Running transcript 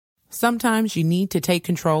Sometimes you need to take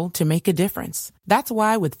control to make a difference. That's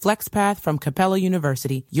why with FlexPath from Capella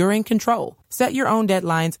University, you're in control. Set your own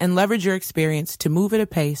deadlines and leverage your experience to move at a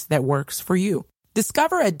pace that works for you.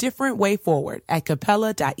 Discover a different way forward at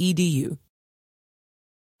capella.edu.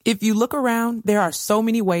 If you look around, there are so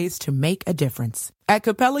many ways to make a difference. At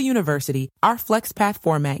Capella University, our FlexPath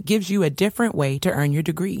format gives you a different way to earn your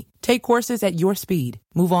degree. Take courses at your speed.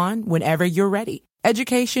 Move on whenever you're ready.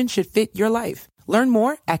 Education should fit your life. Learn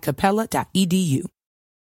more at capella.edu.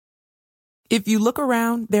 If you look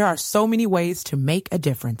around, there are so many ways to make a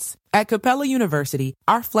difference. At Capella University,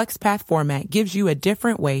 our FlexPath format gives you a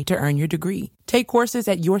different way to earn your degree. Take courses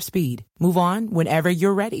at your speed. Move on whenever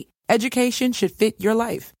you're ready. Education should fit your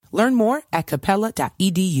life. Learn more at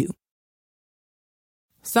capella.edu.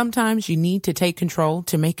 Sometimes you need to take control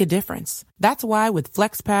to make a difference. That's why with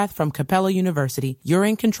FlexPath from Capella University, you're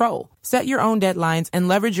in control. Set your own deadlines and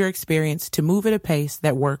leverage your experience to move at a pace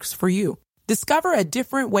that works for you. Discover a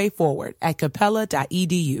different way forward at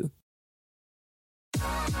capella.edu.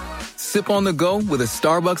 Sip on the go with a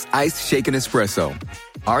Starbucks Iced Shaken Espresso.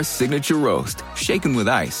 Our signature roast, shaken with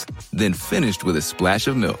ice, then finished with a splash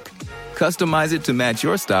of milk. Customize it to match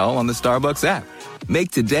your style on the Starbucks app.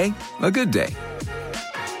 Make today a good day.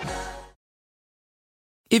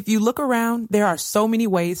 If you look around, there are so many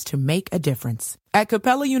ways to make a difference. At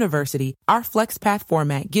Capella University, our FlexPath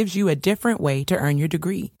format gives you a different way to earn your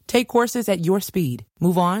degree. Take courses at your speed.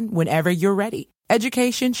 Move on whenever you're ready.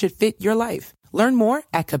 Education should fit your life. Learn more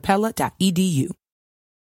at capella.edu.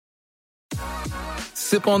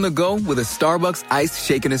 Sip on the go with a Starbucks Iced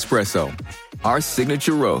Shaken Espresso. Our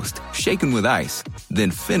signature roast, shaken with ice,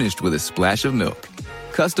 then finished with a splash of milk.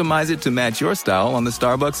 Customize it to match your style on the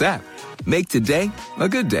Starbucks app. Make today a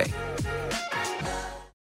good day.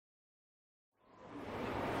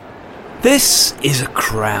 This is a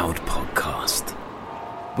Crowd podcast.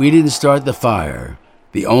 We didn't start the fire.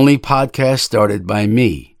 The only podcast started by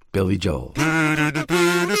me, Billy Joel.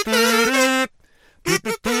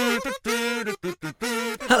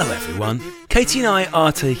 Hello everyone. Katie and I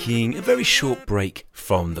are taking a very short break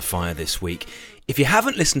from the fire this week. If you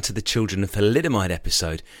haven't listened to the Children of Thalidomide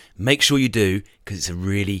episode, make sure you do, because it's a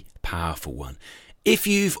really powerful one. If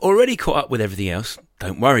you've already caught up with everything else,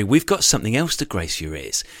 don't worry, we've got something else to grace your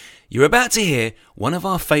ears. You're about to hear one of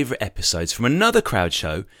our favourite episodes from another Crowd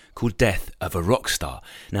show called Death of a Rock Star.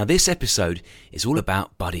 Now this episode is all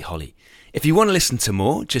about Buddy Holly. If you want to listen to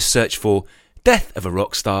more, just search for Death of a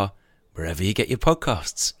Rock Star wherever you get your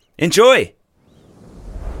podcasts. Enjoy!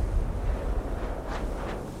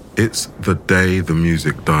 It's the day the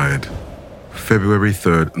music died. February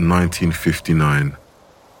 3rd, 1959.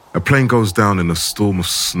 A plane goes down in a storm of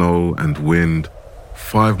snow and wind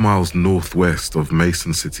 5 miles northwest of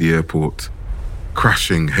Mason City Airport,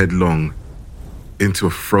 crashing headlong into a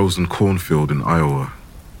frozen cornfield in Iowa.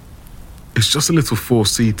 It's just a little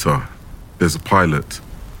four-seater. There's a pilot,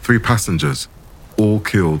 3 passengers, all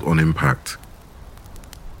killed on impact.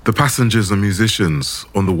 The passengers are musicians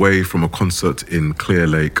on the way from a concert in Clear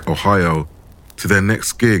Lake, Ohio, to their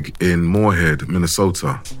next gig in Moorhead,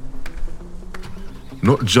 Minnesota.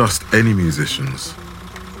 Not just any musicians.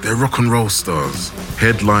 They're rock and roll stars,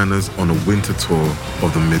 headliners on a winter tour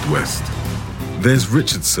of the Midwest. There's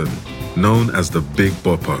Richardson, known as the Big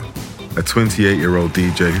Bopper, a 28-year-old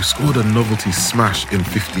DJ who scored a novelty smash in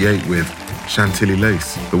 '58 with Chantilly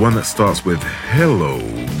Lace, the one that starts with "Hello,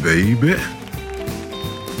 baby."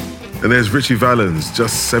 And there's Richie Valens,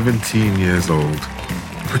 just 17 years old,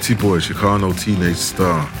 pretty boy Chicano teenage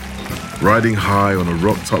star, riding high on a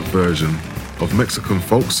rocked-up version of Mexican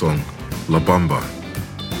folk song La Bamba.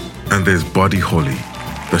 And there's Buddy Holly,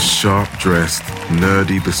 the sharp-dressed,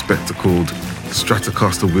 nerdy, bespectacled,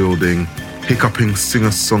 Stratocaster-wielding, hiccuping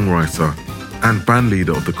singer-songwriter and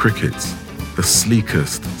bandleader of the Crickets, the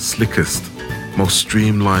sleekest, slickest, most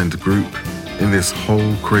streamlined group in this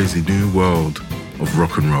whole crazy new world of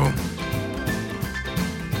rock and roll.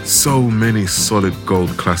 So many solid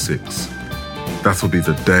gold classics. That'll Be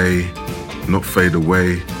the Day, Not Fade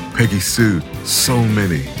Away, Peggy Sue, so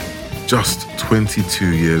many. Just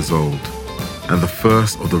 22 years old, and the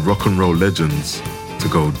first of the rock and roll legends to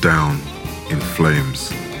go down in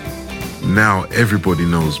flames. Now everybody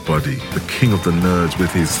knows Buddy, the king of the nerds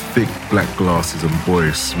with his thick black glasses and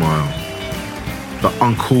boyish smile. The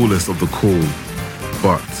uncoolest of the cool,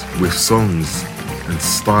 but with songs and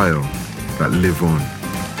style that live on.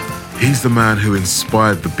 He's the man who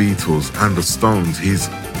inspired the Beatles and the Stones. His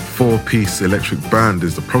 4-piece electric band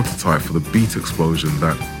is the prototype for the beat explosion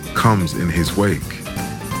that comes in his wake.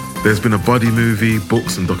 There's been a Buddy movie,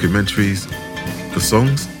 books and documentaries. The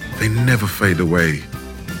songs, they never fade away.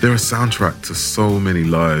 They're a soundtrack to so many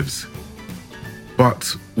lives.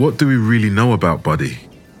 But what do we really know about Buddy?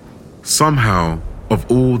 Somehow, of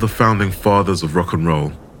all the founding fathers of rock and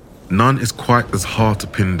roll, none is quite as hard to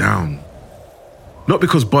pin down. Not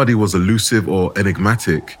because Buddy was elusive or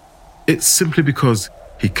enigmatic, it's simply because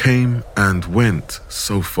he came and went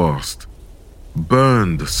so fast,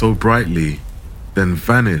 burned so brightly, then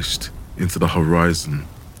vanished into the horizon.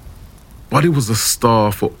 Buddy was a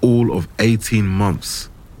star for all of 18 months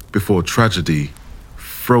before tragedy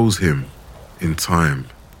froze him in time.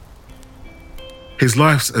 His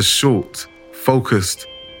life's as short, focused,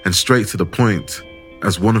 and straight to the point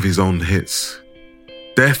as one of his own hits.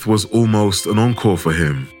 Death was almost an encore for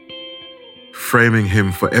him, framing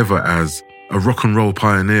him forever as a rock and roll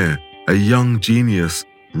pioneer, a young genius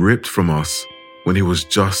ripped from us when he was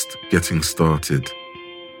just getting started.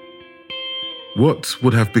 What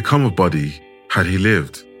would have become of Buddy had he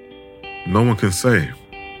lived? No one can say.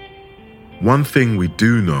 One thing we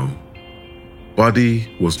do know,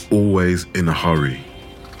 Buddy was always in a hurry.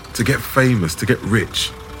 To get famous, to get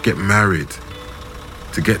rich, get married,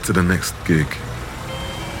 to get to the next gig.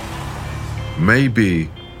 Maybe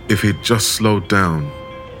if he'd just slowed down,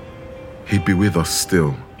 he'd be with us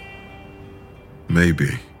still.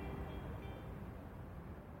 Maybe.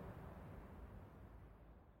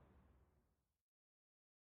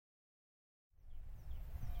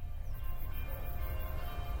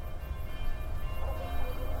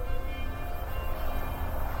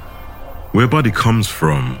 Where Buddy comes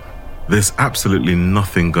from, there's absolutely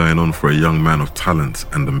nothing going on for a young man of talent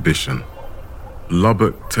and ambition.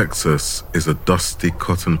 Lubbock, Texas is a dusty,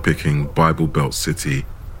 cotton-picking Bible Belt city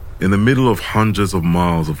in the middle of hundreds of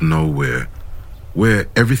miles of nowhere, where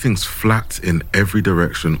everything's flat in every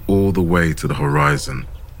direction all the way to the horizon.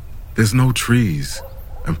 There's no trees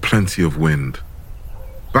and plenty of wind.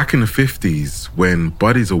 Back in the 50s, when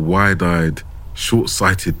Buddy's a wide-eyed,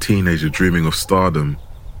 short-sighted teenager dreaming of stardom,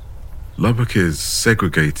 Lubbock is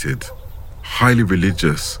segregated, highly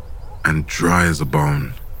religious, and dry as a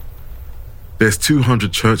bone. There's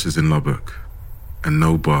 200 churches in Lubbock, and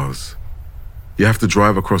no bars. You have to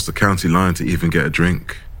drive across the county line to even get a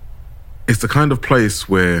drink. It's the kind of place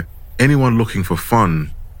where anyone looking for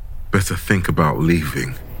fun better think about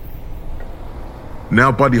leaving.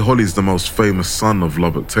 Now Buddy Holly's the most famous son of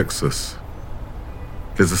Lubbock, Texas.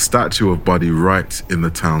 There's a statue of Buddy right in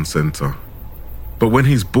the town center. But when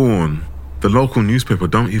he's born, the local newspaper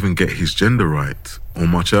don't even get his gender right, or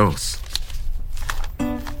much else.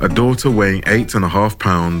 A daughter weighing 8.5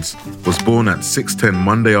 pounds was born at 6:10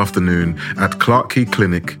 Monday afternoon at Clark Key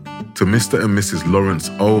Clinic to Mr. and Mrs. Lawrence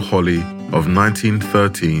O. Holly of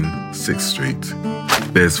 1913 6th Street.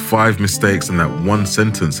 There's 5 mistakes in that one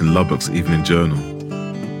sentence in Lubbock's Evening Journal.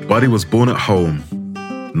 Buddy was born at home,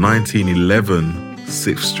 1911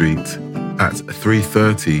 6th Street, at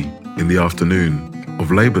 3:30 in the afternoon of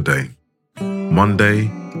Labor Day, Monday,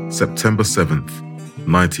 September 7th,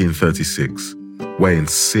 1936, weighing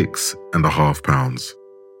 6.5 pounds.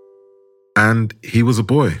 And he was a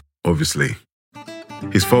boy, obviously.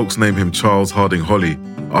 His folks named him Charles Harding Holly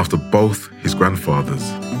after both his grandfathers.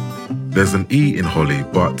 There's an E in Holly,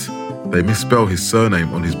 but they misspell his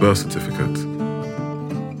surname on his birth certificate.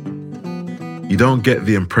 You don't get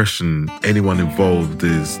the impression anyone involved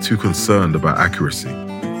is too concerned about accuracy.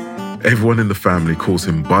 Everyone in the family calls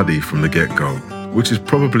him Buddy from the get-go, which is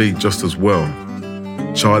probably just as well.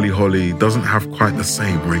 Charlie Holly doesn't have quite the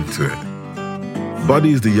same ring to it.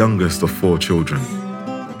 Buddy is the youngest of 4 children.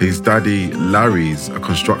 His daddy, Larry's a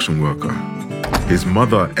construction worker. His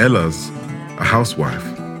mother, Ella's a housewife.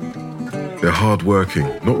 They're hard-working,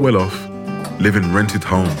 not well off, live in rented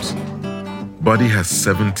homes. Buddy has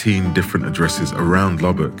 17 different addresses around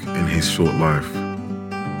Lubbock in his short life.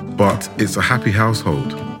 But it's a happy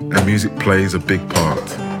household, and music plays a big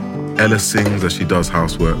part. Ella sings as she does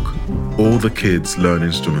housework. All the kids learn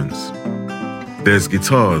instruments. There's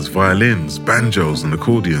guitars, violins, banjos, and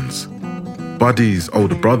accordions. Buddy's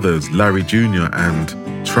older brothers, Larry Jr. and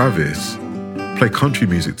Travis, play country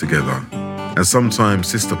music together, and sometimes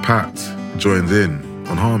Sister Pat joins in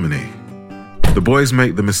on harmony. The boys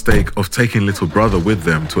make the mistake of taking little brother with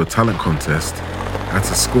them to a talent contest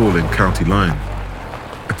at a school in County Line,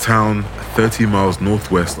 a town 30 miles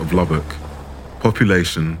northwest of Lubbock,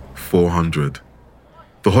 population 400.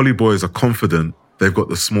 The Holly boys are confident they've got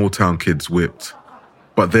the small town kids whipped,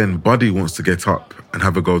 but then Buddy wants to get up and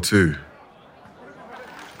have a go too.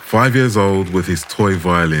 5 years old with his toy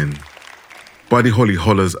violin, Buddy Holly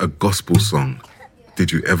hollers a gospel song,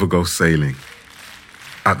 "Did You Ever Go Sailing?"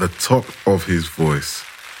 at the top of his voice,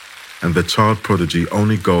 and the child prodigy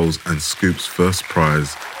only goes and scoops first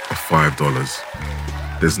prize of $5.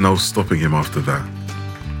 there's no stopping him after that.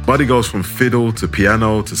 Buddy goes from fiddle to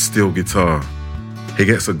piano to steel guitar. He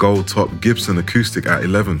gets a gold-top Gibson acoustic at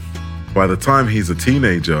 11. By the time he's a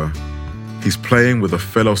teenager, he's playing with a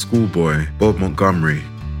fellow schoolboy, Bob Montgomery,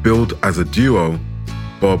 billed as a duo,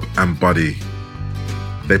 Bob and Buddy.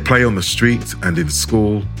 They play on the street and in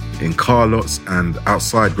school, in car lots and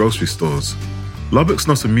outside grocery stores. Lubbock's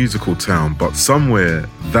not a musical town, but somewhere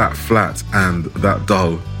that flat and that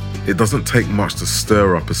dull, it doesn't take much to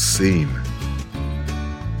stir up a scene.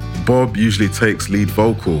 Bob usually takes lead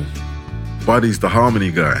vocal. Buddy's the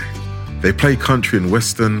harmony guy. They play country and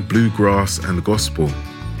western, bluegrass and gospel.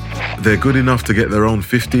 They're good enough to get their own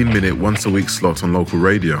 15-minute once-a-week slot on local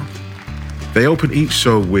radio. They open each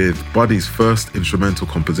show with Buddy's first instrumental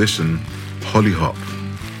composition, Holly Hop.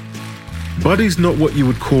 Buddy's not what you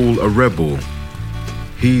would call a rebel.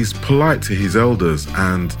 He's polite to his elders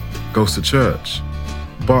and goes to church.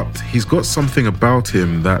 But he's got something about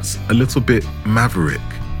him that's a little bit maverick.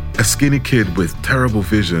 A skinny kid with terrible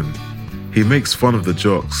vision. He makes fun of the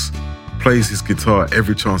jocks, plays his guitar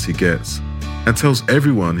every chance he gets, and tells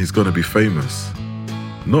everyone he's going to be famous.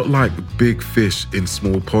 Not like big fish in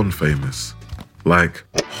small pond famous, like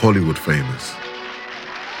Hollywood famous.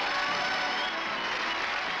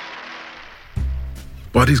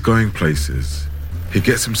 Buddy's going places. He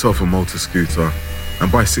gets himself a motor scooter,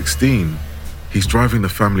 and by 16, he's driving the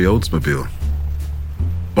family Oldsmobile.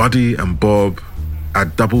 Buddy and Bob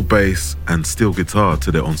add double bass and steel guitar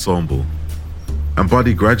to their ensemble, and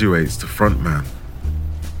Buddy graduates to frontman,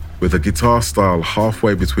 with a guitar style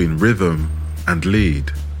halfway between rhythm and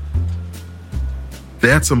lead.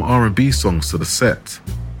 They add some R&B songs to the set,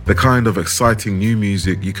 the kind of exciting new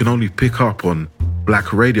music you can only pick up on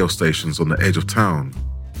black radio stations on the edge of town.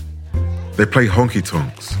 They play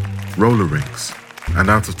honky-tonks, roller rinks, and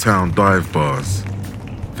out-of-town dive bars.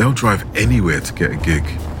 They'll drive anywhere to get a gig.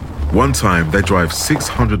 One time, they drive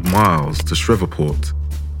 600 miles to Shreveport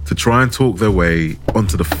to try and talk their way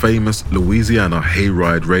onto the famous Louisiana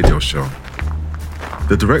Hayride radio show.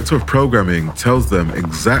 The director of programming tells them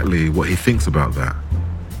exactly what he thinks about that.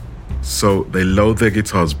 So they load their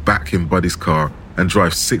guitars back in Buddy's car and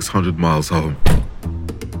drive 600 miles home.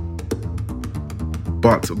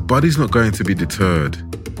 But Buddy's not going to be deterred.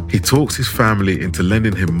 He talks his family into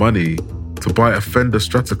lending him money to buy a Fender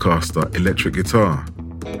Stratocaster electric guitar.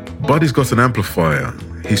 Buddy's got an amplifier.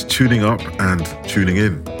 He's tuning up and tuning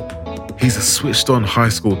in. He's a switched-on high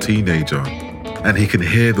school teenager, and he can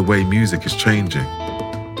hear the way music is changing.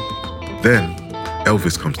 Then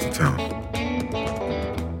Elvis comes to town.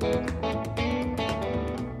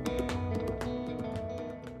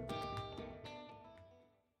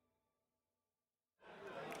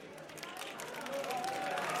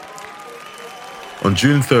 On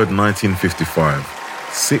June 3rd, 1955,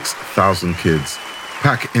 6,000 kids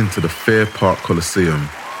pack into the Fair Park Coliseum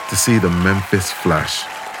to see the Memphis Flash,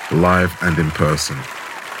 live and in person.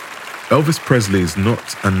 Elvis Presley is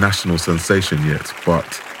not a national sensation yet, but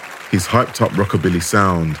his hyped-up rockabilly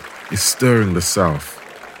sound is stirring the South.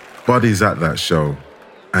 Buddy's at that show,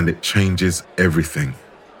 and it changes everything.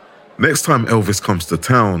 Next time Elvis comes to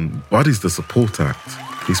town, Buddy's the support act.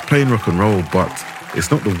 He's playing rock and roll, but it's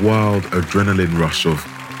not the wild adrenaline rush of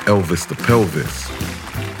Elvis the Pelvis.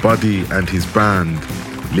 Buddy and his band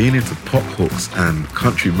lean into pop hooks and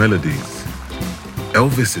country melodies.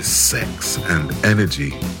 Elvis is sex and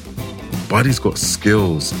energy. Buddy's got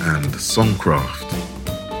skills and songcraft.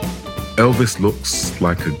 Elvis looks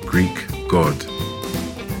like a Greek god.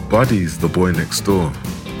 Buddy's the boy next door.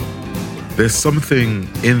 There's something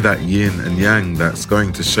in that yin and yang that's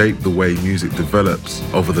going to shape the way music develops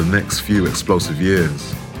over the next few explosive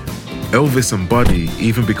years. Elvis and Buddy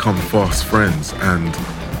even become fast friends, and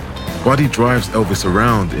Buddy drives Elvis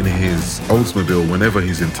around in his Oldsmobile whenever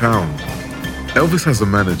he's in town. Elvis has a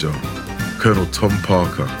manager, Colonel Tom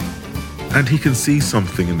Parker, and he can see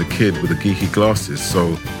something in the kid with the geeky glasses,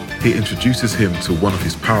 so he introduces him to one of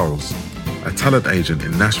his pals, a talent agent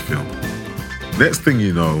in Nashville. Next thing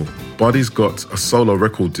you know, Buddy's got a solo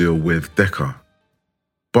record deal with Decca.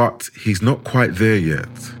 But he's not quite there yet.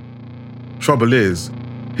 Trouble is,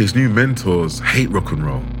 his new mentors hate rock and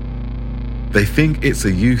roll. They think it's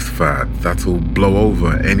a youth fad that'll blow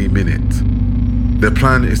over any minute. Their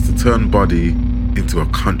plan is to turn Buddy into a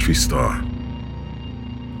country star.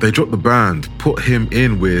 They drop the band, put him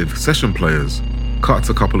in with session players, cut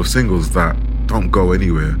a couple of singles that don't go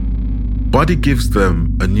anywhere. Buddy gives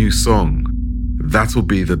them a new song. That'll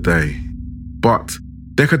be the day. But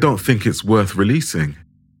Decca don't think it's worth releasing.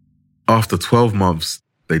 After 12 months,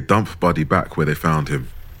 they dump Buddy back where they found him.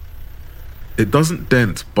 It doesn't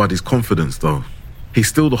dent Buddy's confidence though. He's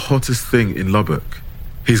still the hottest thing in Lubbock.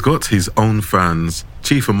 He's got his own fans,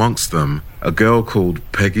 chief amongst them, a girl called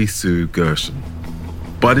Peggy Sue Gershon.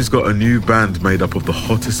 Buddy's got a new band made up of the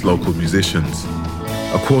hottest local musicians,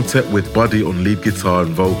 a quartet with Buddy on lead guitar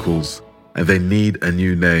and vocals, and they need a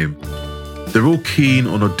new name. They're all keen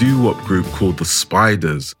on a doo-wop group called the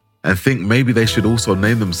Spiders and think maybe they should also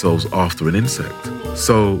name themselves after an insect.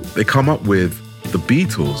 So they come up with the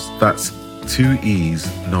Beatles. That's 2 E's,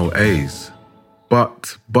 no A's.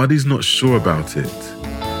 But Buddy's not sure about it.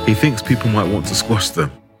 He thinks people might want to squash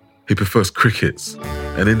them. He prefers crickets,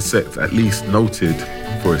 an insect at least noted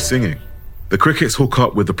for its singing. The crickets hook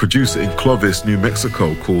up with a producer in Clovis, New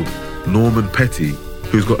Mexico called Norman Petty,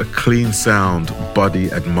 who's got a clean sound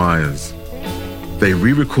Buddy admires. They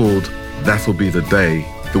re-record That'll Be the Day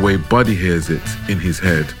the way Buddy hears it in his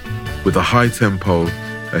head, with a high tempo,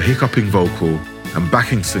 a hiccuping vocal, and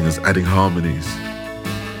backing singers adding harmonies.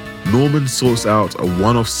 Norman sorts out a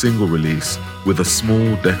one-off single release with a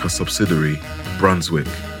small Decca subsidiary, Brunswick.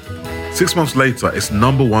 6 months later, it's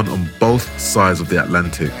 #1 on both sides of the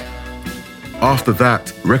Atlantic. After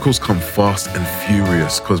that, records come fast and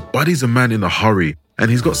furious because Buddy's a man in a hurry and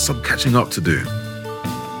he's got some catching up to do.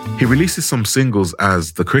 He releases some singles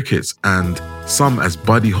as The Crickets and some as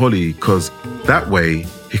Buddy Holly because that way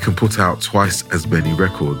he can put out twice as many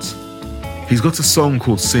records. He's got a song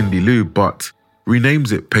called Cindy Lou but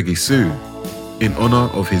renames it Peggy Sue in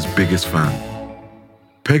honor of his biggest fan.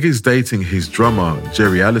 Peggy's dating his drummer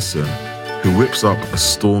Jerry Allison, who whips up a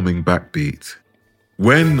storming backbeat.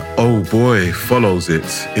 When Oh Boy follows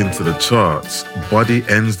it into the charts, Buddy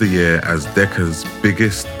ends the year as Decca's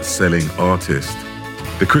biggest selling artist.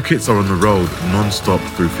 The Crickets are on the road non-stop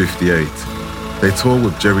through 58. They tour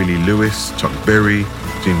with Jerry Lee Lewis, Chuck Berry,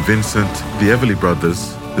 Gene Vincent, the Everly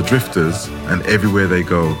Brothers, the Drifters, and everywhere they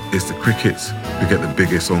go, it's the Crickets who get the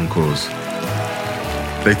biggest encores.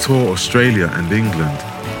 They tour Australia and England.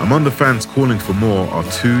 Among the fans calling for more are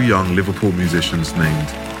 2 young Liverpool musicians named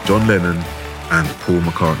John Lennon and Paul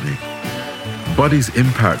McCartney. Buddy's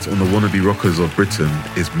impact on the wannabe rockers of Britain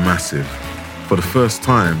is massive. For the first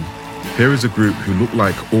time, here is a group who look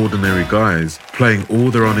like ordinary guys playing all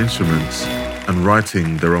their own instruments and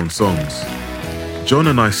writing their own songs. John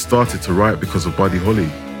and I started to write because of Buddy Holly.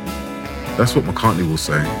 That's what McCartney will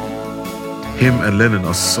say. Him and Lennon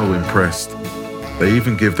are so impressed. They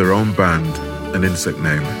even give their own band an insect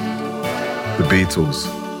name, the Beatles,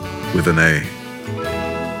 with an A.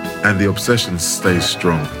 And the obsession stays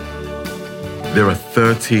strong. There are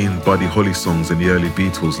 13 Buddy Holly songs in the early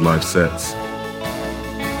Beatles live sets.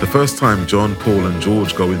 The first time John, Paul and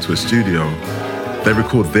George go into a studio, they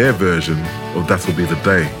record their version of That'll Be the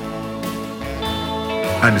Day.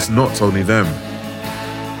 And it's not only them.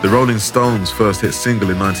 The Rolling Stones' first hit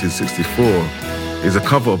single in 1964 is a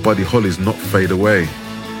cover of Buddy Holly's Not Fade Away.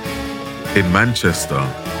 In Manchester,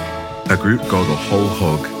 a group go the whole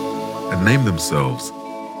hog and name themselves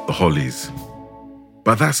the Hollies.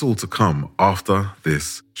 But that's all to come after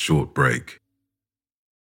this short break.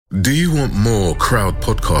 Do you want more Crowd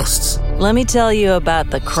podcasts? Let me tell you about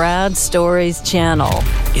the Crowd Stories channel.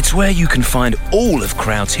 It's where you can find all of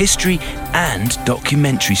Crowd's history and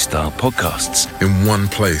documentary-style podcasts. In one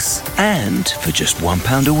place. And for just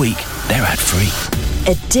 £1 a week, they're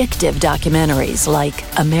ad-free. Addictive documentaries like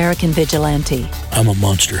American Vigilante. I'm a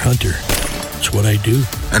monster hunter. It's what I do.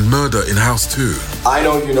 And Murder in House 2. I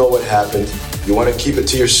know you know what happened. You want to keep it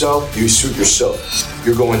to yourself, you suit yourself.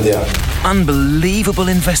 You're going down. Unbelievable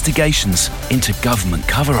investigations into government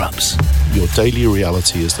cover-ups. Your daily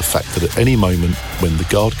reality is the fact that at any moment when the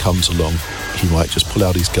guard comes along, he might just pull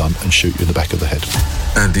out his gun and shoot you in the back of the head.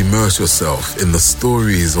 And immerse yourself in the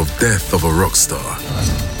stories of death of a rock star.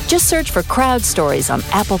 Just search for Crowd Stories on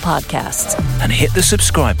Apple Podcasts. And hit the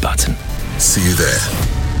subscribe button. See you there.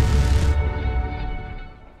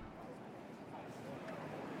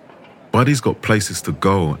 Buddy's got places to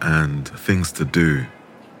go and things to do.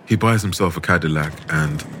 He buys himself a Cadillac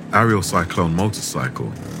and Ariel Cyclone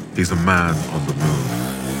motorcycle. He's a man on the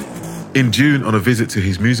move. In June, on a visit to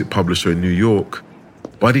his music publisher in New York,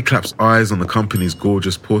 Buddy claps eyes on the company's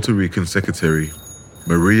gorgeous Puerto Rican secretary,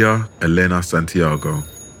 Maria Elena Santiago.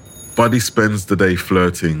 Buddy spends the day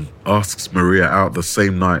flirting, asks Maria out the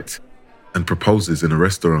same night, and proposes in a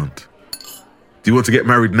restaurant. Do you want to get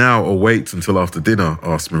married now or wait until after dinner?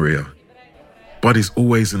 Asks Maria. Buddy's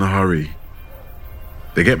always in a hurry.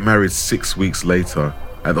 They get married 6 weeks later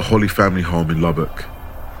at the Holly family home in Lubbock.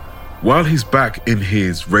 While he's back in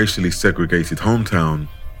his racially segregated hometown,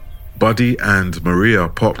 Buddy and Maria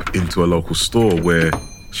pop into a local store where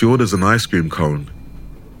she orders an ice cream cone.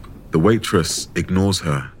 The waitress ignores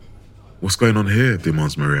her. What's going on here?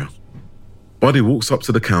 Demands Maria. Buddy walks up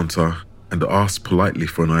to the counter, and asks politely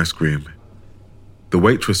for an ice cream. The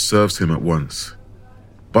waitress serves him at once.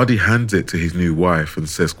 Buddy hands it to his new wife and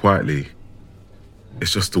says quietly,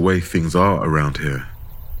 "It's just the way things are around here."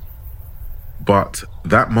 But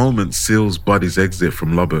that moment seals Buddy's exit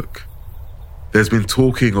from Lubbock. There's been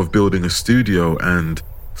talking of building a studio and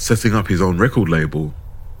setting up his own record label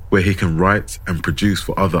where he can write and produce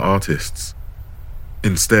for other artists.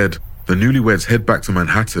 Instead, the newlyweds head back to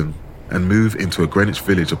Manhattan and move into a Greenwich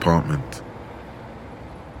Village apartment.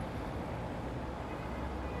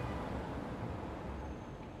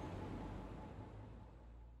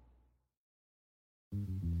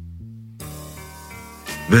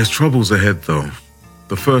 There's troubles ahead though.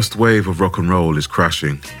 The first wave of rock and roll is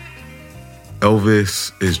crashing.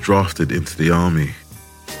 Elvis is drafted into the army.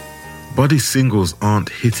 Buddy's singles aren't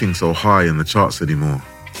hitting so high in the charts anymore.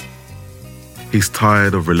 He's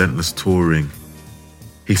tired of relentless touring.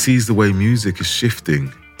 He sees the way music is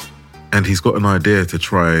shifting, and he's got an idea to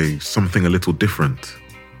try something a little different.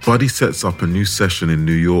 Buddy sets up a new session in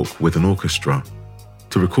New York with an orchestra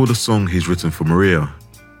to record a song he's written for Maria,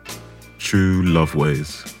 True Love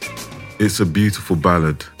Ways. It's a beautiful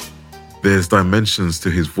ballad. There's dimensions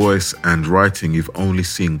to his voice and writing you've only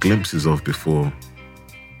seen glimpses of before.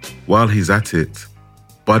 While he's at it,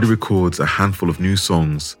 Buddy records a handful of new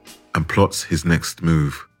songs and plots his next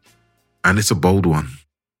move. And it's a bold one.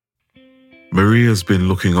 Maria's been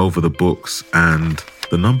looking over the books and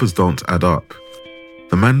the numbers don't add up.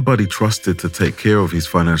 The man Buddy trusted to take care of his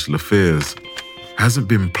financial affairs hasn't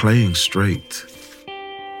been playing straight.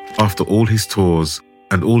 After all his tours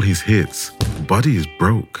and all his hits, Buddy is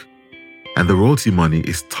broke. And the royalty money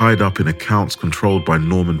is tied up in accounts controlled by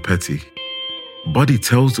Norman Petty. Buddy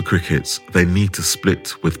tells the Crickets they need to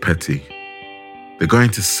split with Petty. They're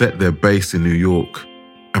going to set their base in New York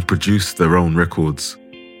and produce their own records.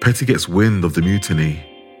 Petty gets wind of the mutiny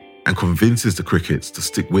and convinces the Crickets to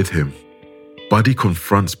stick with him. Buddy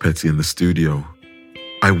confronts Petty in the studio.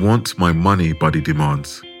 "I want my money," Buddy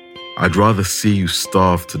demands. "I'd rather see you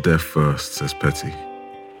starve to death first," says Petty.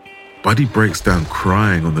 Buddy breaks down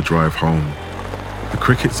crying on the drive home. The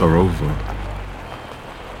Crickets are over.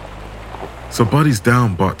 So Buddy's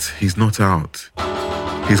down, but he's not out.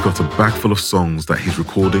 He's got a bag full of songs that he's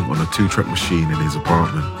recording on a 2-track machine in his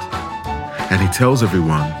apartment. And he tells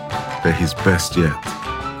everyone they're his best yet.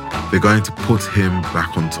 They're going to put him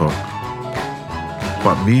back on top.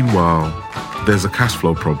 But meanwhile, there's a cash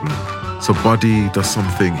flow problem. So Buddy does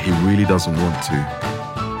something he really doesn't want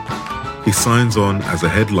to. He signs on as a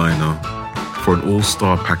headliner for an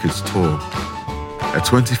all-star package tour, a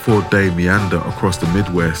 24-day meander across the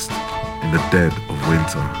Midwest in the dead of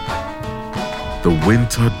winter. The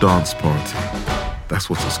Winter Dance Party, that's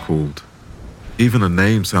what it's called. Even the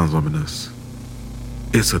name sounds ominous.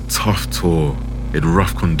 It's a tough tour in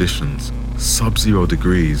rough conditions, sub-zero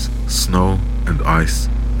degrees, snow and ice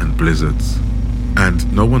and blizzards.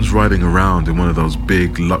 And no one's riding around in one of those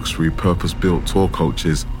big luxury purpose-built tour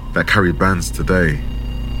coaches that carry bands today.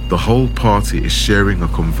 The whole party is sharing a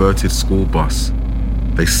converted school bus.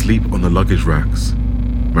 They sleep on the luggage racks.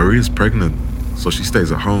 Maria's pregnant, so she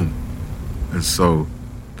stays at home. And so,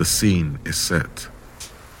 the scene is set.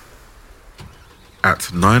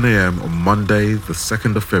 At 9 a.m. on Monday, the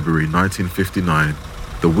 2nd of February 1959,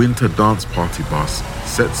 the Winter Dance Party bus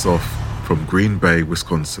sets off from Green Bay,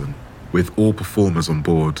 Wisconsin, with all performers on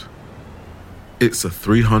board. It's a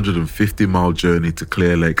 350-mile journey to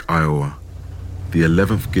Clear Lake, Iowa, the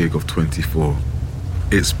 11th gig of 24.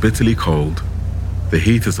 It's bitterly cold, the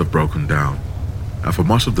heaters have broken down, and for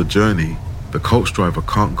much of the journey, the coach driver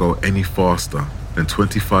can't go any faster than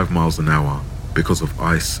 25 miles an hour because of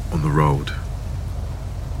ice on the road.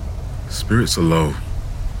 Spirits are low.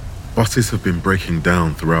 Buses have been breaking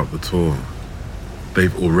down throughout the tour.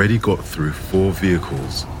 They've already got through 4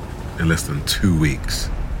 vehicles in less than 2 weeks.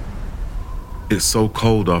 It's so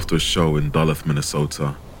cold after a show in Duluth,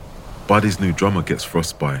 Minnesota. Buddy's new drummer gets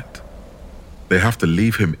frostbite. They have to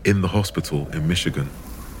leave him in the hospital in Michigan.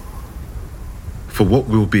 For what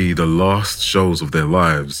will be the last shows of their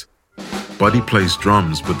lives, Buddy plays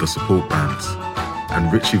drums with the support bands,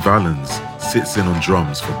 and Richie Valens sits in on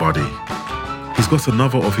drums for Buddy. He's got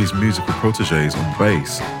another of his musical proteges on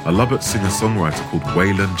bass, a Lubbock singer-songwriter called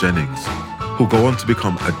Waylon Jennings, who'll go on to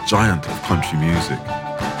become a giant of country music.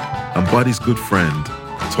 And Buddy's good friend,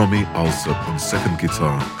 Tommy Alsop, on second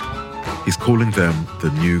guitar. He's calling them the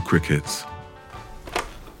New Crickets.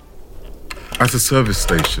 At a service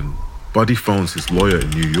station, Buddy phones his lawyer in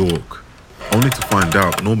New York, only to find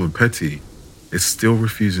out Norman Petty is still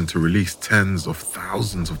refusing to release tens of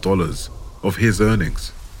thousands of dollars of his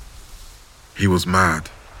earnings. He was mad,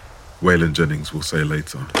 Waylon Jennings will say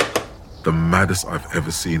later. the maddest I've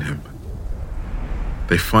ever seen him.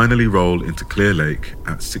 They finally roll into Clear Lake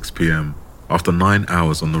at 6 p.m. after 9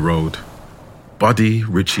 hours on the road. Buddy,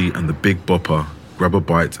 Richie and the Big Bopper grab a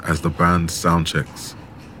bite as the band sound checks.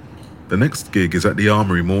 The next gig is at the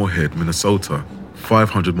Armory Moorhead, Minnesota,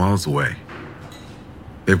 500 miles away.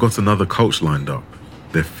 They've got another coach lined up,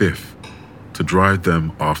 their fifth, to drive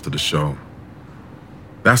them after the show.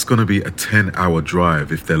 That's going to be a 10-hour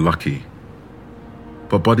drive if they're lucky.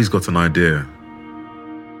 But Buddy's got an idea.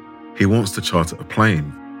 He wants to charter a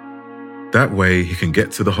plane. That way he can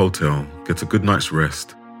get to the hotel, get a good night's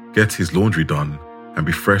rest, get his laundry done, and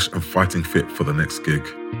be fresh and fighting fit for the next gig.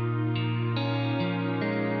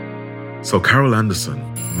 So Carol Anderson,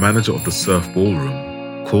 manager of the Surf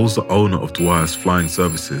Ballroom, calls the owner of Dwyer's Flying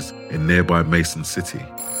Services in nearby Mason City,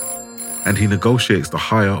 and he negotiates the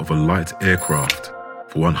hire of a light aircraft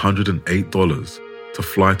for $108 to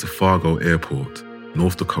fly to Fargo Airport,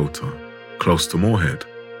 North Dakota, close to Moorhead.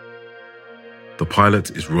 The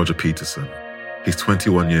pilot is Roger Peterson. He's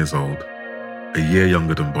 21 years old, a year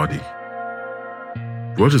younger than Buddy.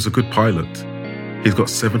 Roger's a good pilot. He's got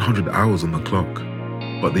 700 hours on the clock,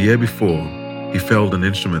 but the year before, he failed an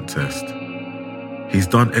instrument test. He's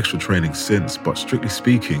done extra training since, but strictly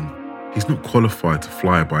speaking, he's not qualified to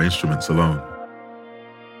fly by instruments alone.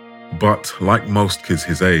 But like most kids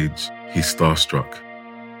his age, he's starstruck,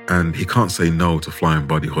 and he can't say no to flying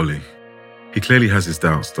Buddy Holly. He clearly has his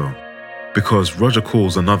doubts though, because Roger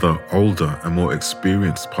calls another older and more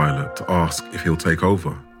experienced pilot to ask if he'll take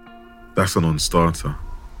over. That's a non-starter.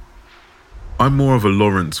 I'm more of a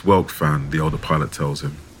Lawrence Welk fan, the older pilot tells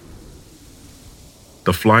him.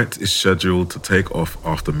 The flight is scheduled to take off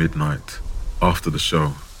after midnight, after the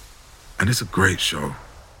show. And it's a great show.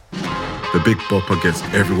 The Big Bopper gets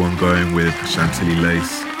everyone going with Chantilly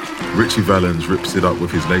Lace. Richie Valens rips it up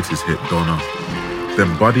with his latest hit, Donna.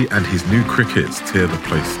 Then Buddy and his new Crickets tear the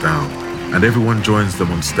place down, and everyone joins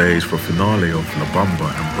them on stage for a finale of La Bamba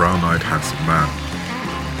and Brown-Eyed Handsome Man.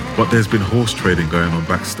 But there's been horse trading going on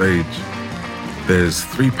backstage. There's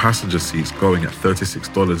 3 passenger seats going at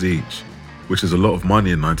 $36 each, which is a lot of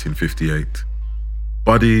money in 1958.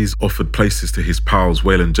 Buddy's offered places to his pals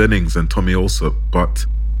Waylon Jennings and Tommy Allsop, but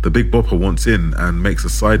the Big Bopper wants in and makes a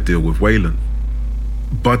side deal with Waylon.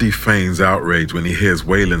 Buddy feigns outrage when he hears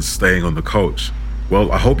Waylon staying on the coach.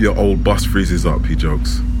 "Well, I hope your old bus freezes up," he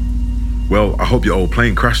jokes. "Well, I hope your old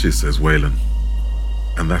plane crashes," says Waylon.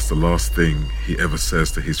 And that's the last thing he ever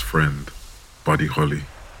says to his friend, Buddy Holly.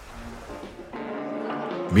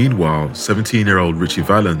 Meanwhile, 17-year-old Richie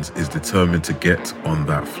Valens is determined to get on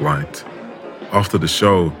that flight. After the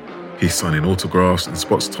show, he's signing autographs and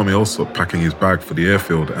spots Tommy Allsop packing his bag for the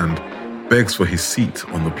airfield and begs for his seat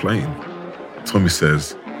on the plane. Tommy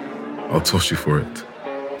says, "I'll toss you for it."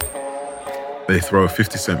 They throw a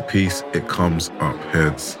 50-cent piece, it comes up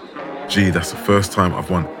heads. "Gee, that's the first time I've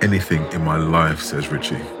won anything in my life," says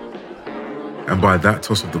Richie. And by that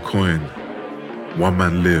toss of the coin, one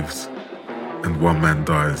man lives and one man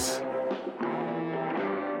dies.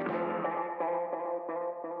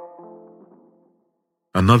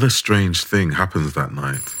 Another strange thing happens that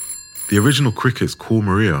night. The original Crickets call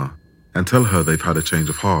Maria and tell her they've had a change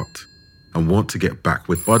of heart and want to get back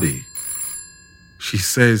with Buddy. She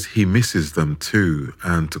says he misses them too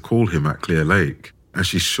and to call him at Clear Lake, and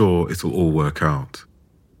she's sure it'll all work out.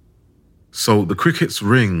 So the Crickets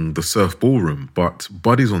ring the Surf Ballroom, but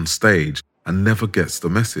Buddy's on stage and never gets the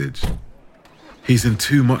message. He's in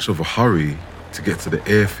too much of a hurry to get to the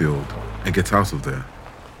airfield and get out of there.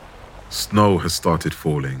 Snow has started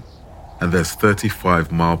falling, and there's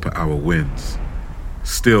 35-mile-per-hour winds.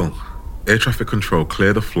 Still, air traffic control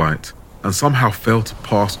cleared the flight and somehow failed to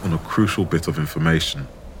pass on a crucial bit of information.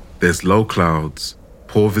 There's low clouds,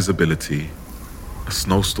 poor visibility, a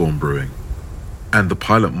snowstorm brewing, and the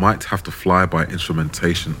pilot might have to fly by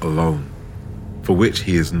instrumentation alone, for which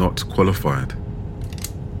he is not qualified.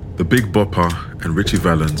 The Big Bopper and Richie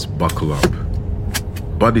Valens buckle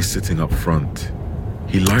up. Buddy's sitting up front.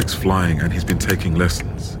 He likes flying and he's been taking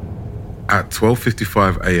lessons. At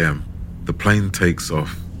 12:55 a.m., the plane takes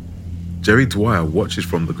off. Jerry Dwyer watches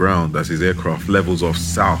from the ground as his aircraft levels off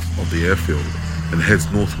south of the airfield and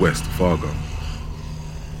heads northwest to Fargo.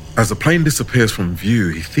 As the plane disappears from view,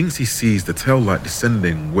 he thinks he sees the tail light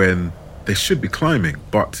descending when they should be climbing,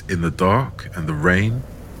 but in the dark and the rain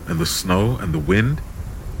and the snow and the wind,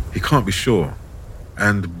 he can't be sure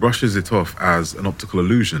and brushes it off as an optical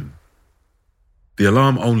illusion. The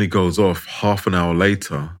alarm only goes off half an hour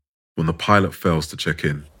later when the pilot fails to check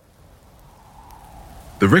in.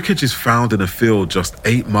 The wreckage is found in a field just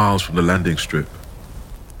 8 miles from the landing strip.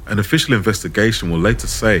 An official investigation will later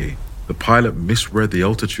say the pilot misread the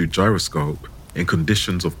altitude gyroscope in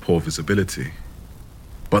conditions of poor visibility.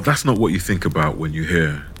 But that's not what you think about when you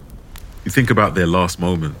hear. You think about their last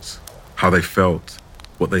moments, how they felt,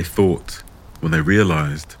 what they thought when they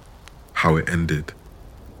realized how it ended.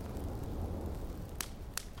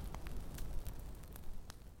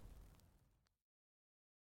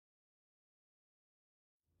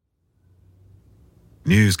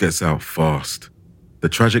 News gets out fast. The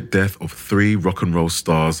tragic death of 3 rock and roll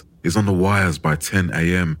stars is on the wires by 10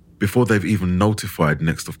 a.m. before they've even notified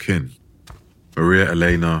next of kin. Maria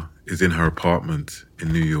Elena is in her apartment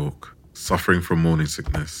in New York, suffering from morning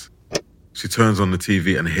sickness. She turns on the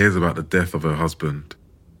TV and hears about the death of her husband.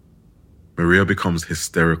 Maria becomes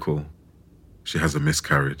hysterical. She has a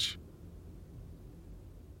miscarriage.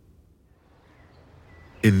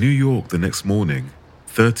 In New York the next morning,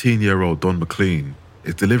 13-year-old Don McLean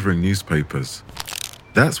is delivering newspapers.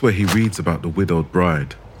 That's where he reads about the widowed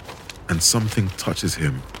bride, and something touches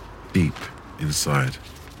him deep inside.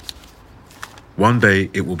 One day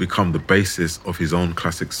it will become the basis of his own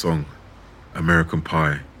classic song, American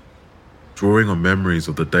Pie, drawing on memories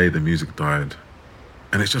of the day the music died.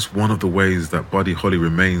 And it's just one of the ways that Buddy Holly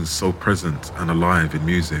remains so present and alive in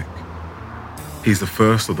music. He's the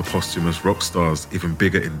first of the posthumous rock stars even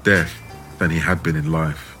bigger in death than he had been in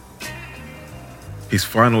life. His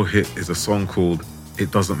final hit is a song called It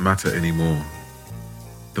Doesn't Matter Anymore,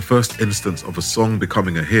 the first instance of a song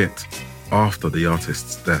becoming a hit after the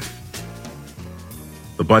artist's death.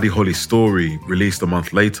 The Buddy Holly Story, released a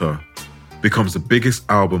month later, becomes the biggest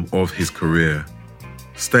album of his career,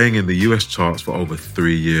 staying in the US charts for over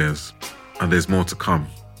 3 years, and there's more to come.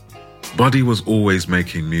 Buddy was always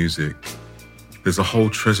making music. There's a whole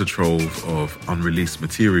treasure trove of unreleased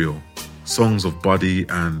material, songs of Buddy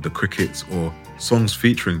and the Crickets, or songs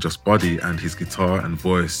featuring just Buddy and his guitar and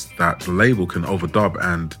voice that the label can overdub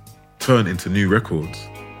and turn into new records.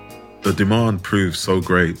 The demand proved so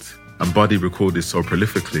great, and Buddy recorded so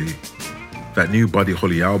prolifically, that new Buddy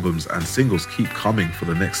Holly albums and singles keep coming for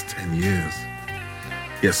the next 10 years.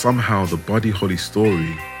 Yet somehow the Buddy Holly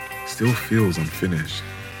story still feels unfinished.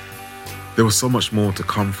 There was so much more to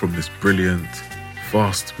come from this brilliant,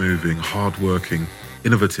 fast-moving, hard-working,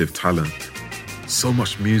 innovative talent. So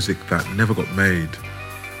much music that never got made.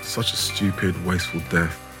 Such a stupid, wasteful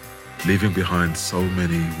death, leaving behind so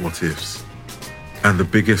many what-ifs. And the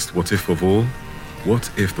biggest what-if of all, what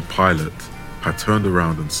if the pilot had turned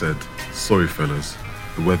around and said, "Sorry fellas,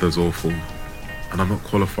 the weather's awful, and I'm not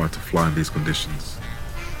qualified to fly in these conditions."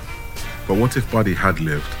 But what if Buddy had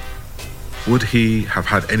lived? Would he have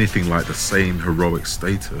had anything like the same heroic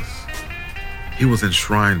status? He was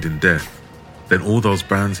enshrined in death. Then all those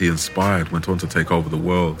bands he inspired went on to take over the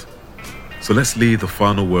world. So let's leave the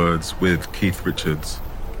final words with Keith Richards,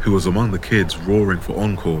 who was among the kids roaring for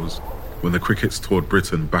encores when the Crickets toured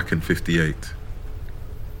Britain back in '58.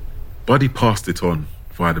 Buddy passed it on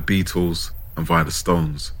via the Beatles and via the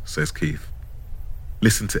Stones, says Keith.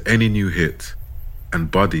 Listen to any new hit, and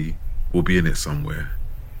Buddy will be in it somewhere.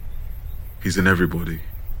 He's in everybody.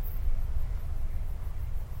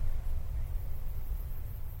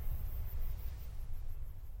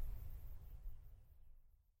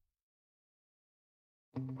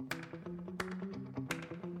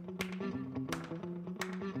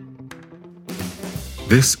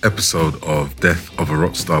 This episode of Death of a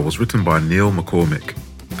Rockstar was written by Neil McCormick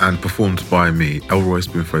and performed by me, Elroy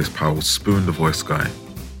Spoonface Powell, Spoon the Voice Guy.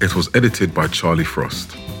 It was edited by Charlie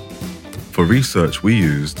Frost. For research, we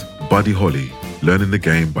used Buddy Holly, Learning the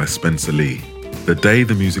Game by Spencer Lee, The Day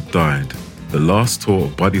the Music Died, The Last Tour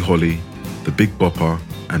of Buddy Holly, The Big Bopper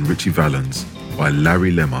and Richie Valens by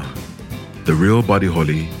Larry Lemmer, The Real Buddy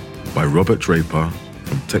Holly by Robert Draper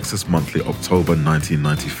from Texas Monthly, October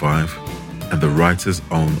 1995, and the writer's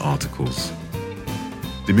own articles.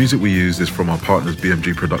 The music we use is from our partners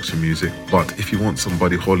BMG Production Music, but if you want some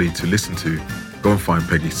Buddy Holly to listen to, go and find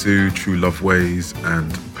Peggy Sue, True Love Ways,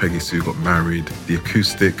 and Peggy Sue Got Married, the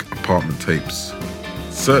acoustic apartment tapes.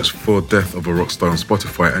 Search for Death of a Rockstar on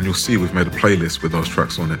Spotify and you'll see we've made a playlist with those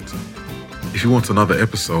tracks on it. If you want another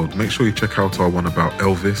episode, make sure you check out our one about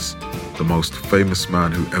Elvis, the most famous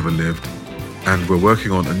man who ever lived. And we're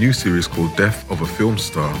working on a new series called Death of a Film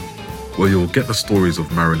Star, where you'll get the stories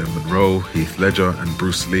of Marilyn Monroe, Heath Ledger, and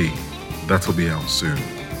Bruce Lee. That'll be out soon.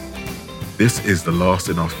 This is the last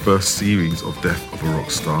in our first series of Death of a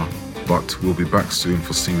Rock Star, but we'll be back soon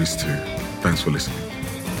for Series 2. Thanks for listening.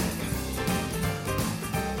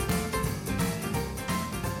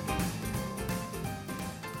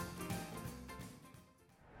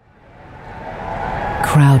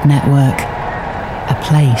 Crowd Network, a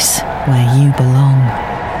place where you belong.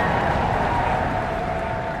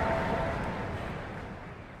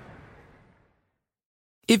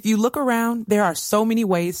 If you look around, there are so many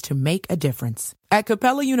ways to make a difference. At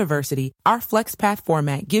Capella University, our FlexPath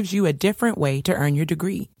format gives you a different way to earn your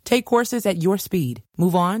degree. Take courses at your speed.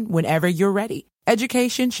 Move on whenever you're ready.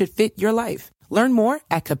 Education should fit your life. Learn more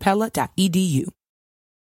at capella.edu.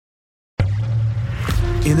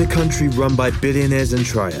 In a country run by billionaires and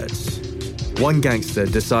triads, one gangster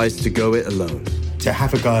decides to go it alone. To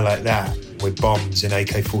have a guy like that with bombs and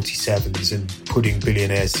AK-47s and putting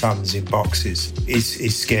billionaires' sons in boxes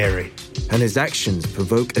is scary. And his actions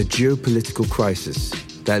provoke a geopolitical crisis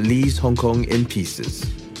that leaves Hong Kong in pieces.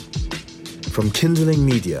 From Kindling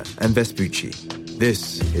Media and Vespucci,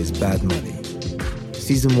 this is Bad Money.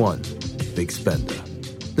 Season 1, Big Spender.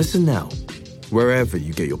 Listen now, wherever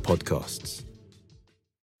you get your podcasts.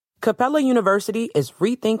 Capella University is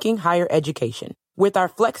rethinking higher education. With our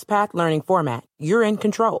FlexPath learning format, you're in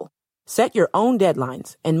control. Set your own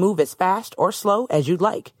deadlines and move as fast or slow as you'd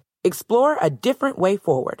like. Explore a different way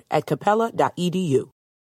forward at capella.edu.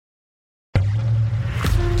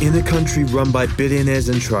 In a country run by billionaires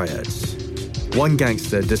and triads, one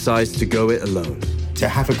gangster decides to go it alone. To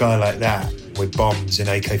have a guy like that with bombs and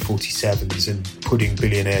AK-47s and putting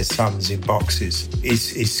billionaires' sons in boxes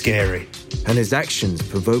is scary. And his actions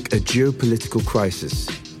provoke a geopolitical crisis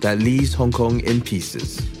that leaves Hong Kong in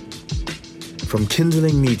pieces. From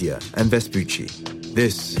Kindling Media and Vespucci,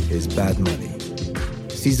 this is Bad Money.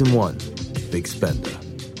 Season 1, Big Spender.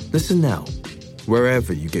 Listen now,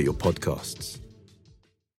 wherever you get your podcasts.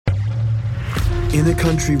 In a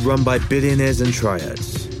country run by billionaires and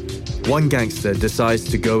triads, one gangster decides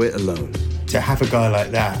to go it alone. To have a guy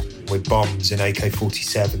like that with bombs and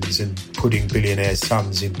AK-47s and putting billionaires'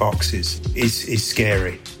 sons in boxes is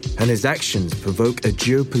scary. And his actions provoke a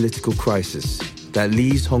geopolitical crisis that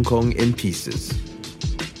leaves Hong Kong in pieces.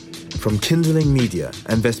 From Kindling Media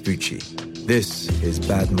and Vespucci, this is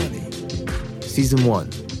Bad Money. Season 1,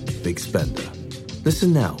 Big Spender.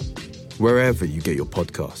 Listen now, wherever you get your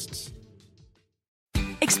podcasts.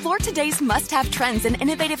 Explore today's must-have trends and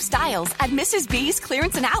innovative styles at Mrs. B's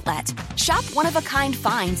Clearance and Outlet. Shop one-of-a-kind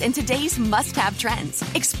finds in today's must-have trends.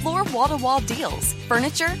 Explore wall-to-wall deals,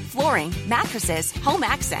 furniture, flooring, mattresses, home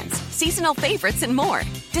accents, seasonal favorites, and more.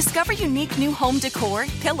 Discover unique new home decor,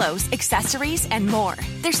 pillows, accessories, and more.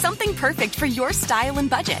 There's something perfect for your style and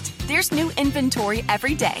budget. There's new inventory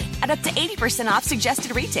every day at up to 80% off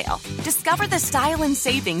suggested retail. Discover the style and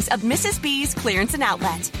savings of Mrs. B's Clearance and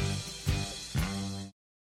Outlet.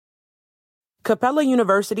 Capella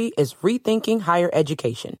University is rethinking higher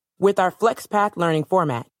education. With our FlexPath learning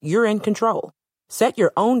format, you're in control. Set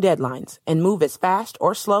your own deadlines and move as fast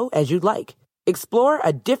or slow as you'd like. Explore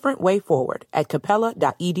a different way forward at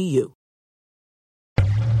capella.edu.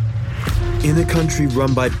 In a country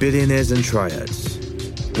run by billionaires and triads,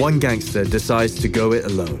 one gangster decides to go it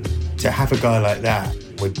alone. To have a guy like that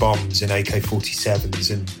with bombs and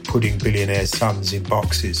AK-47s and putting billionaires' sons in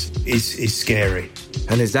boxes is scary.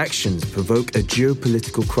 And his actions provoke a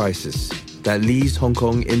geopolitical crisis that leaves Hong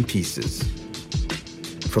Kong in pieces.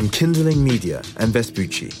 From Kindling Media and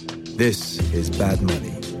Vespucci, this is Bad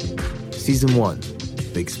Money. Season 1,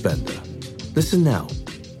 Big Spender. Listen now,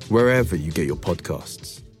 wherever you get your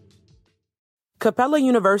podcasts. Capella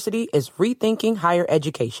University is rethinking higher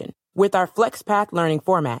education. With our FlexPath learning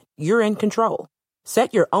format, you're in control.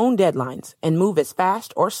 Set your own deadlines and move as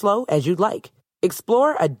fast or slow as you'd like.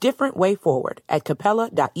 Explore a different way forward at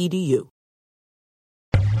capella.edu.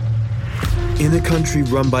 In a country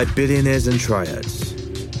run by billionaires and triads,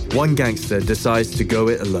 one gangster decides to go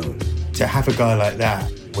it alone. To have a guy like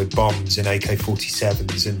that with bombs and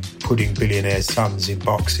AK-47s and putting billionaires' sons in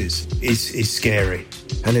boxes is scary.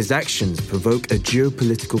 And his actions provoke a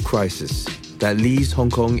geopolitical crisis that leaves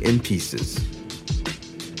Hong Kong in pieces.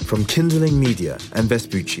 From Kindling Media and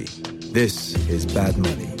Vespucci, this is Bad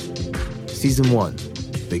Money. Season 1,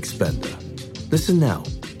 Big Spender. Listen now,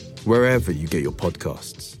 wherever you get your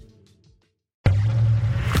podcasts.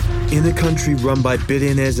 In a country run by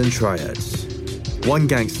billionaires and triads, one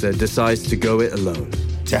gangster decides to go it alone.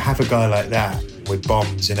 To have a guy like that with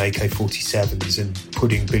bombs and AK-47s and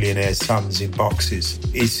putting billionaires' sons in boxes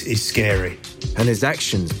is scary. And his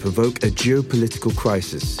actions provoke a geopolitical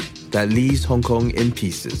crisis that leaves Hong Kong in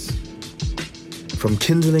pieces. From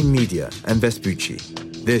Kindling Media and Vespucci,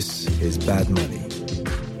 this is Bad Money.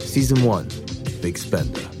 Season 1, Big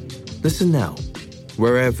Spender. Listen now,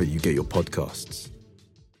 wherever you get your podcasts.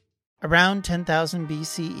 Around 10,000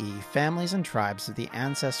 BCE, families and tribes of the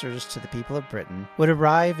ancestors to the people of Britain would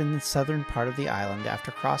arrive in the southern part of the island after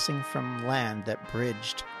crossing from land that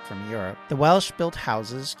bridged from Europe. The Welsh built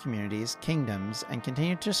houses, communities, kingdoms, and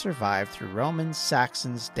continued to survive through Romans,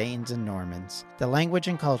 Saxons, Danes, and Normans. The language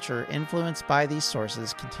and culture influenced by these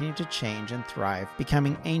sources continued to change and thrive,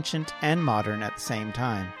 becoming ancient and modern at the same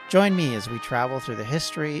time. Join me as we travel through the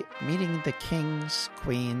history, meeting the kings,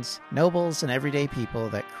 queens, nobles, and everyday people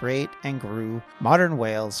that create and grew modern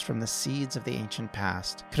Wales from the seeds of the ancient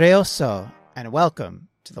past. Croeso, and welcome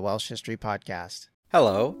to the Welsh History Podcast.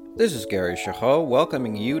 Hello, this is Gary Chahot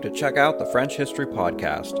welcoming you to check out the French History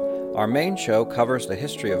Podcast. Our main show covers the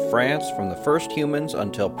history of France from the first humans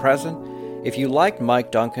until present. If you liked Mike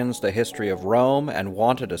Duncan's The History of Rome and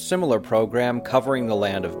wanted a similar program covering the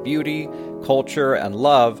land of beauty, culture, and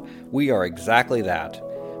love, we are exactly that.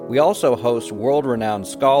 We also host world-renowned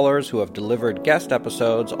scholars who have delivered guest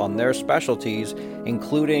episodes on their specialties,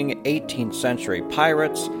 including 18th century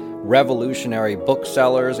pirates, revolutionary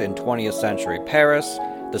booksellers in 20th century Paris,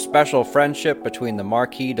 the special friendship between the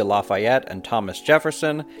Marquis de Lafayette and Thomas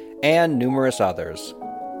Jefferson, and numerous others.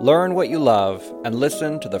 Learn what you love and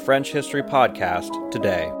listen to the French History Podcast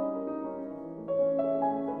today.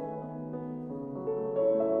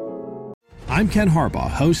 I'm Ken Harbaugh,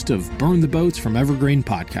 host of Burn the Boats from Evergreen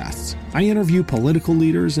Podcasts. I interview political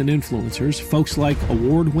leaders and influencers, folks like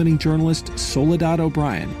award-winning journalist Soledad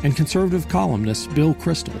O'Brien and conservative columnist Bill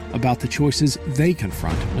Kristol about the choices they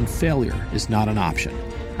confront when failure is not an option.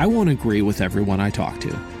 I won't agree with everyone I talk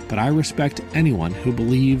to, but I respect anyone who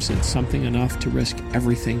believes in something enough to risk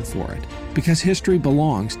everything for it. Because history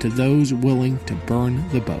belongs to those willing to burn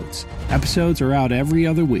the boats. Episodes are out every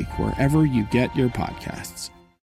other week wherever you get your podcasts.